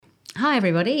Hi,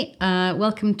 everybody.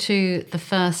 Welcome to the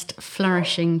first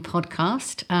Flourishing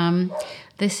podcast.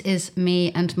 This is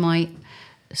me and my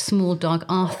small dog,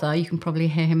 Arthur. You can probably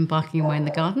hear him barking away in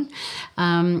the garden.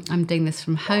 I'm doing this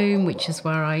from home, which is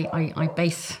where I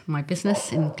base my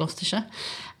business in Gloucestershire.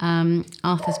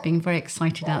 Arthur's being very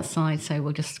excited outside, so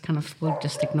we'll just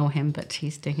ignore him, but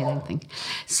he's doing his own thing.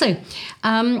 So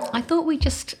I thought we'd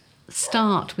just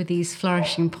start with these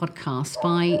flourishing podcasts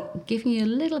by giving you a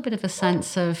little bit of a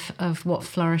sense of what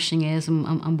flourishing is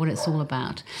and what it's all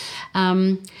about.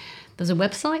 There's a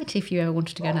website if you ever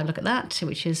wanted to go and have a look at that,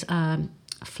 which is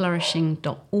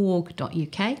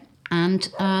flourishing.org.uk. And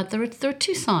there are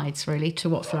two sides really to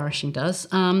what flourishing does.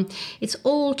 It's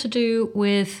all to do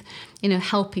with,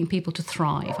 helping people to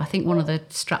thrive. I think one of the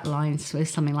strap lines is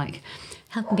something like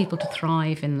helping people to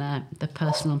thrive in their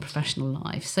personal and professional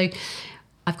lives. So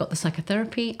I've got the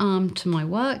psychotherapy arm to my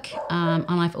work, and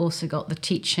I've also got the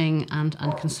teaching and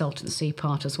consultancy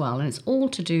part as well. And it's all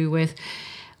to do with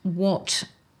what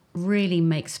really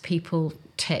makes people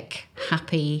tick,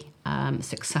 happy,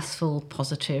 successful,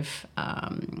 positive,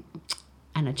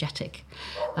 energetic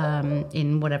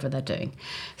in whatever they're doing.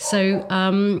 So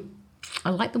I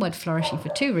like the word flourishing for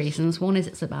two reasons. One is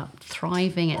it's about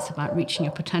thriving, it's about reaching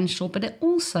your potential, but it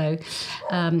also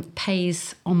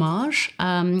pays homage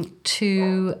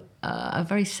to a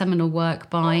very seminal work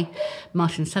by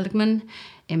Martin Seligman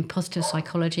in positive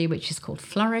psychology, which is called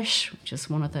Flourish, which is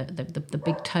one of the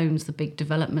big tomes, the big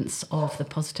developments of the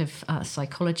positive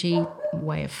psychology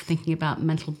way of thinking about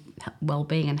mental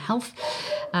well-being and health.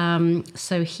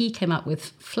 So he came up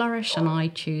with Flourish, and I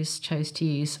chose to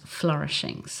use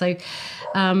flourishing. So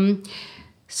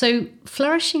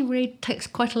flourishing really takes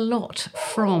quite a lot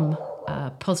from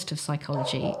positive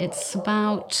psychology. It's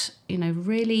about,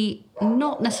 really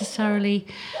not necessarily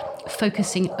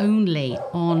focusing only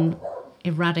on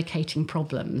eradicating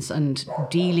problems and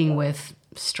dealing with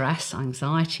stress,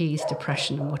 anxieties,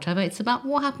 depression and whatever. It's about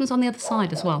what happens on the other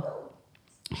side as well.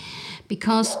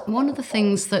 Because one of the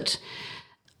things that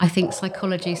I think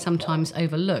psychology sometimes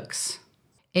overlooks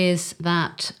is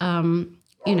that,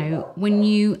 when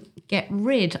you get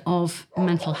rid of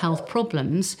mental health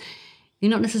problems,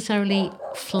 you're not necessarily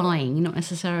flying, you're not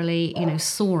necessarily,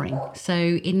 soaring.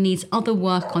 So it needs other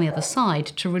work on the other side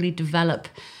to really develop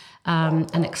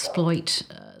and exploit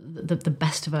the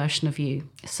best version of you.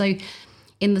 So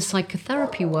in the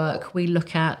psychotherapy work, we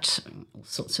look at all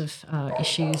sorts of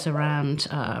issues around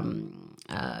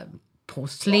poor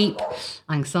sleep,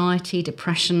 anxiety,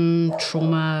 depression,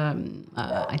 trauma,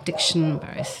 addiction,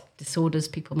 various disorders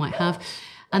people might have.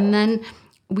 And then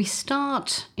we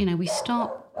start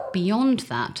beyond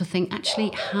that to think,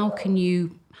 actually, how can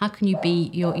you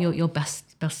be your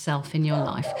best self in your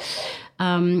life?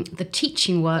 The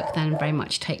teaching work then very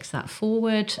much takes that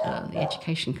forward, the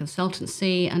education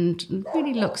consultancy, and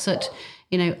really looks at,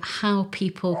 how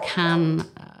people can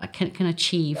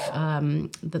achieve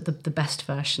the best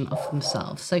version of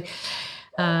themselves.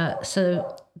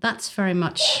 So that's very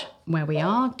much where we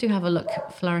are. Do have a look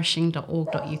at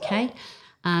flourishing.org.uk,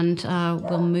 and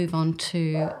we'll move on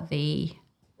to the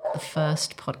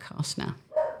first podcast now.